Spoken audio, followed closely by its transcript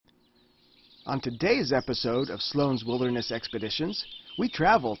On today's episode of Sloan's Wilderness Expeditions, we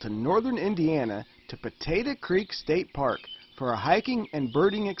travel to northern Indiana to Potato Creek State Park for a hiking and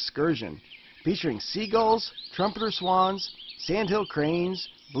birding excursion featuring seagulls, trumpeter swans, sandhill cranes,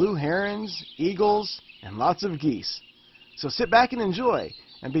 blue herons, eagles, and lots of geese. So sit back and enjoy,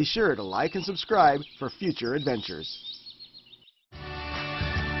 and be sure to like and subscribe for future adventures.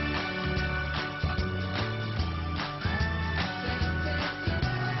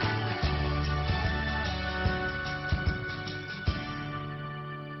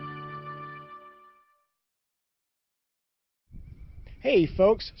 Hey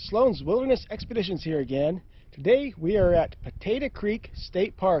folks, Sloan's Wilderness Expeditions here again. Today we are at Potato Creek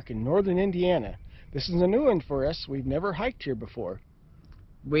State Park in northern Indiana. This is a new one for us. We've never hiked here before.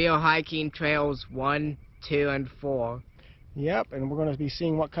 We are hiking trails 1, 2, and 4. Yep, and we're going to be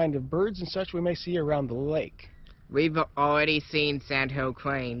seeing what kind of birds and such we may see around the lake. We've already seen sandhill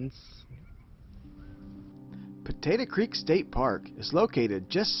cranes. Potato Creek State Park is located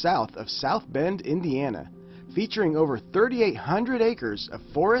just south of South Bend, Indiana, featuring over 3,800 acres of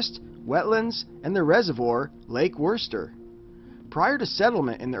forest, wetlands, and the reservoir, Lake Worcester. Prior to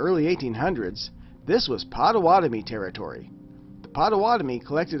settlement in the early 1800s, this was Potawatomi territory. The Potawatomi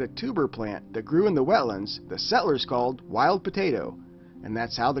collected a tuber plant that grew in the wetlands the settlers called wild potato, and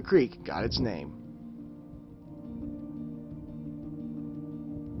that's how the creek got its name.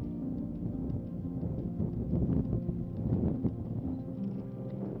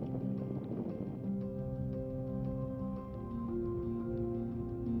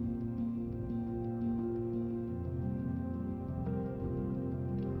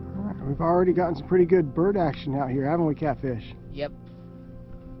 We've already gotten some pretty good bird action out here, haven't we, Catfish? Yep.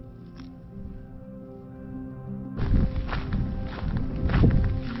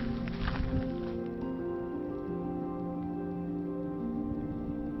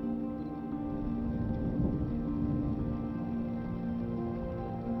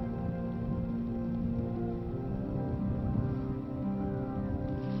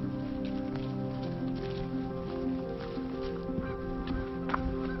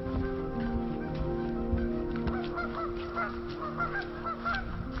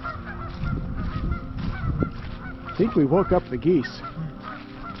 I think we woke up the geese.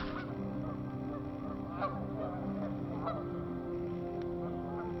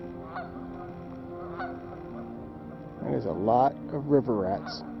 That is a lot of river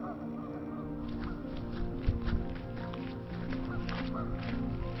rats.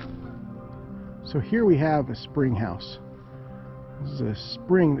 So here we have a spring house. This is a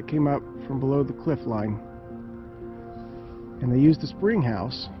spring that came up from below the cliff line. And they used the spring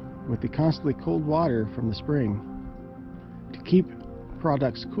house with the constantly cold water from the spring to keep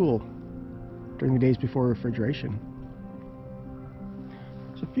products cool during the days before refrigeration.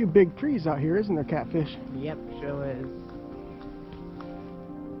 There's a few big trees out here, isn't there, Catfish? Yep, sure is.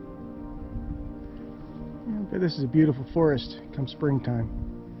 Yeah, but this is a beautiful forest come springtime.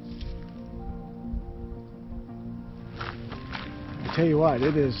 I tell you what,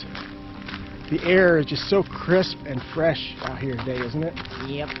 it is. The air is just so crisp and fresh out here today, isn't it?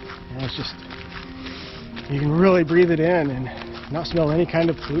 Yep. And it's just, you can really breathe it in and not smell any kind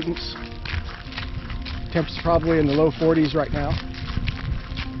of pollutants. Temps probably in the low 40s right now.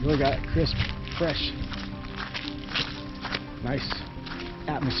 Really got it crisp, fresh, nice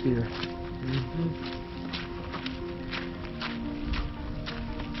atmosphere.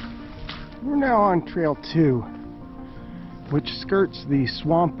 We're now on Trail 2, which skirts the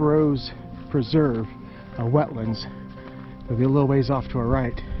Swamp Rose Preserve, wetlands. It'll be a little ways off to our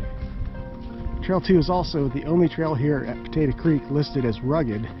right. Trail 2 is also the only trail here at Potato Creek listed as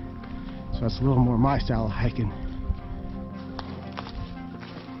rugged, so that's a little more my style of hiking.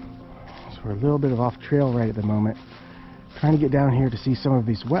 So we're a little bit of off trail right at the moment, trying to get down here to see some of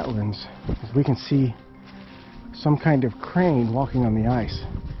these wetlands, because we can see some kind of crane walking on the ice.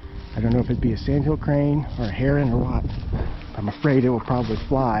 I don't know if it'd be a sandhill crane or a heron or what. I'm afraid it will probably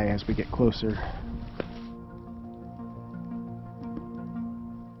fly as we get closer.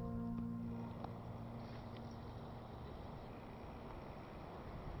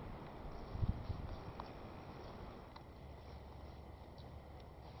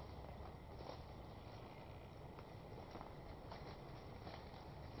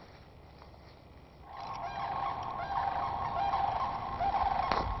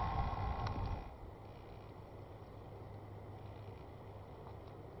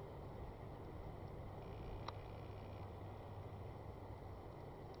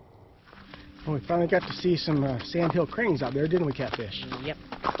 Well, we finally got to see some sandhill cranes out there, didn't we, Catfish? Yep.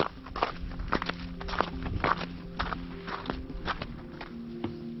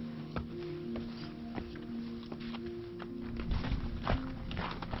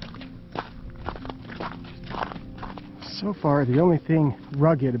 So far, the only thing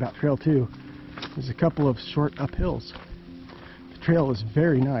rugged about Trail 2 is a couple of short uphills. The trail is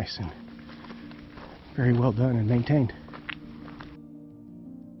very nice and very well done and maintained.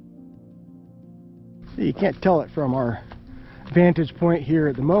 You can't tell it from our vantage point here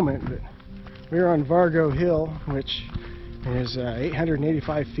at the moment, but we're on Vargo Hill, which is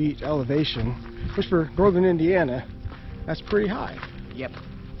 885 feet elevation, which for northern Indiana, that's pretty high. Yep.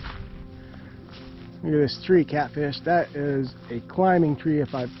 Look at this tree, Catfish. That is a climbing tree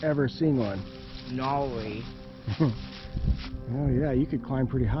if I've ever seen one. Gnarly. Oh yeah, you could climb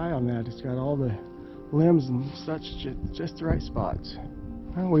pretty high on that. It's got all the limbs and such, just the right spots.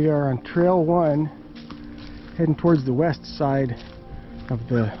 Well, we are on Trail 1, heading towards the west side of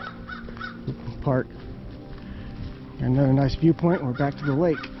the park. Another nice viewpoint. We're back to the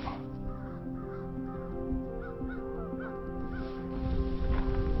lake.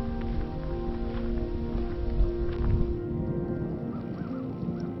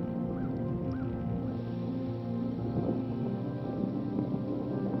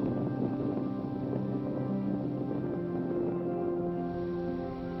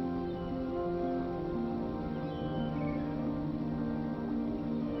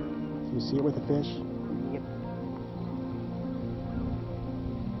 You see it with the fish? Yep.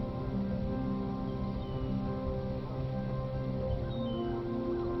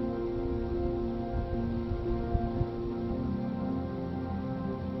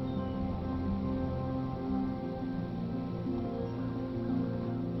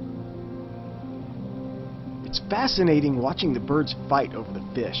 It's fascinating watching the birds fight over the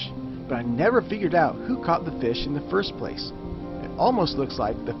fish, but I never figured out who caught the fish in the first place. It almost looks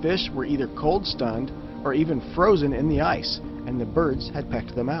like the fish were either cold stunned or even frozen in the ice, and the birds had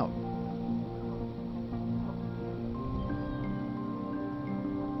pecked them out.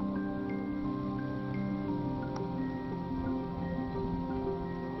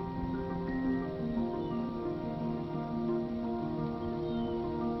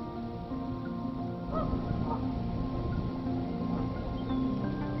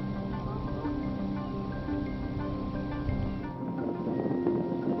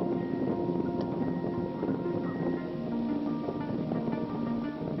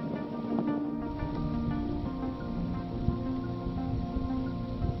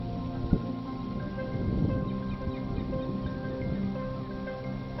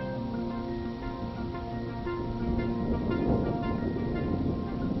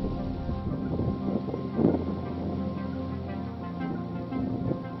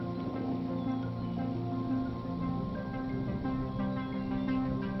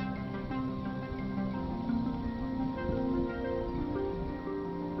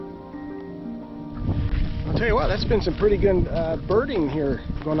 I'll tell you what, that's been some pretty good birding here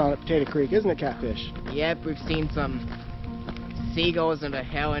going on at Potato Creek, isn't it, Catfish? Yep, we've seen some seagulls and a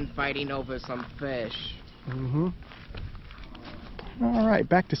heron fighting over some fish. Mm-hmm. All right,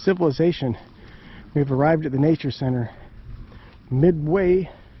 back to civilization. We've arrived at the Nature Center, midway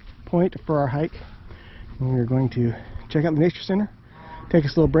point for our hike. And we're going to check out the Nature Center, take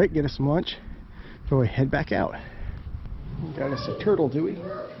us a little break, get us some lunch, before we head back out. We got us a turtle, do we?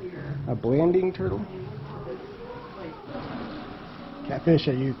 A blanding turtle. Catfish,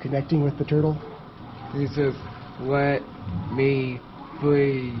 are you connecting with the turtle? He says, "Let me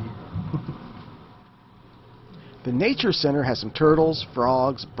free." The Nature Center has some turtles,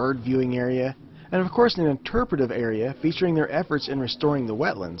 frogs, bird viewing area, and of course an interpretive area featuring their efforts in restoring the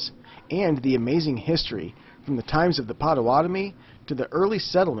wetlands, and the amazing history from the times of the Potawatomi to the early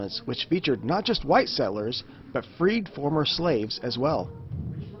settlements, which featured not just white settlers, but freed former slaves as well.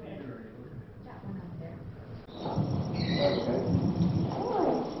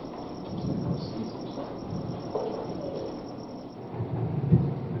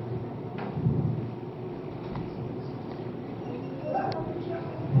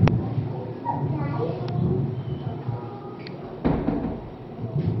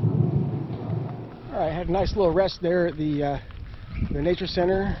 Alright, had a nice little rest there at the Nature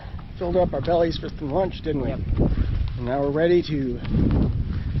Center. Filled up our bellies for some lunch, didn't we? Yep. And now we're ready to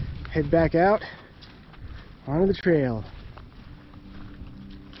head back out onto the trail.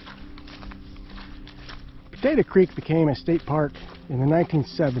 Potato Creek became a state park in the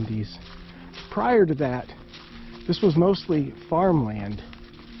 1970s. Prior to that, this was mostly farmland.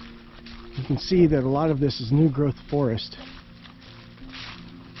 You can see that a lot of this is new growth forest.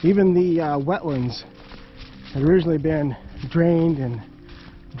 Even the wetlands had originally been drained, and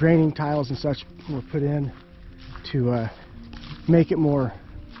draining tiles and such were put in to make it more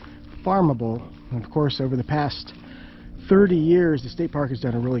farmable. And of course, over the past 30 years, the state park has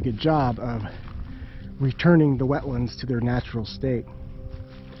done a really good job of returning the wetlands to their natural state.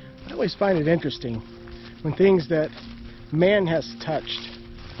 I always find it interesting when things that man has touched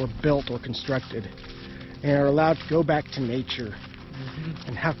or built or constructed and are allowed to go back to nature,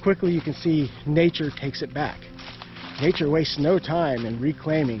 and how quickly you can see nature takes it back. Nature wastes no time in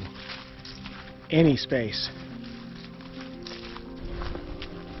reclaiming any space.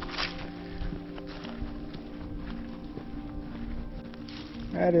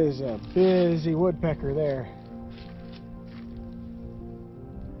 That is a busy woodpecker there.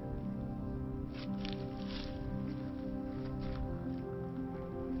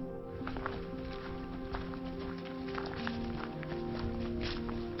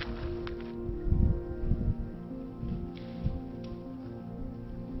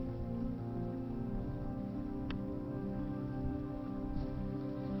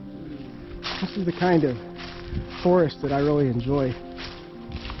 This is the kind of forest that I really enjoy.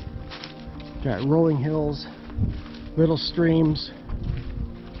 Got rolling hills, little streams,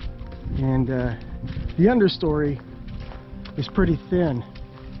 and the understory is pretty thin,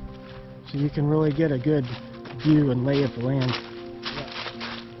 so you can really get a good view and lay of the land.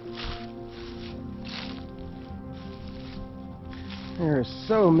 There are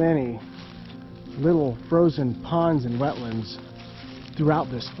so many little frozen ponds and wetlands throughout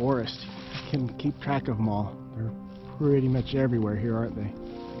this forest. You can keep track of them all. They're pretty much everywhere here, aren't they?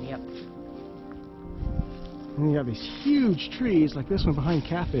 Yep. And you got these huge trees like this one behind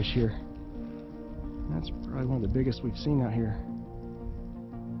Catfish here. That's probably one of the biggest we've seen out here.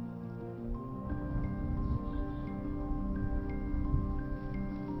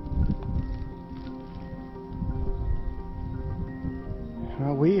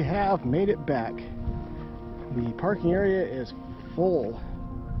 Well, we have made it back. The parking area is full.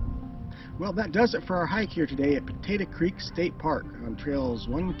 Well, that does it for our hike here today at Potato Creek State Park on trails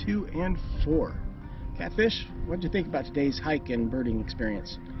 1, 2, and 4. Catfish, what did you think about today's hike and birding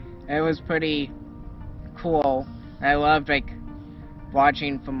experience? It was pretty cool. I loved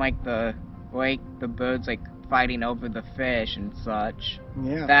watching from the lake, the birds fighting over the fish and such.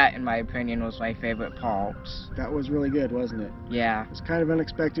 Yeah. That, in my opinion, was my favorite parts. That was really good, wasn't it? Yeah. It was kind of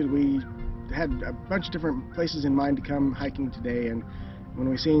unexpected. We had a bunch of different places in mind to come hiking today, and when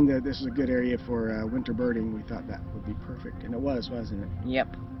we seen that this is a good area for winter birding, we thought that would be perfect, and it was, wasn't it?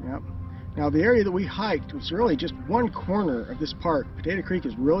 Yep. Yep. Now, the area that we hiked was really just one corner of this park. Potato Creek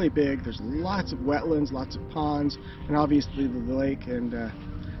is really big. There's lots of wetlands, lots of ponds, and obviously the lake. And I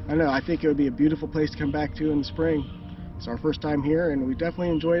don't know, I think it would be a beautiful place to come back to in the spring. It's our first time here, and we definitely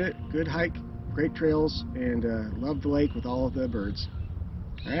enjoyed it. Good hike, great trails, and loved the lake with all of the birds.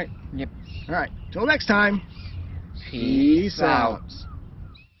 All right? Yep. All right. Till next time. Peace out.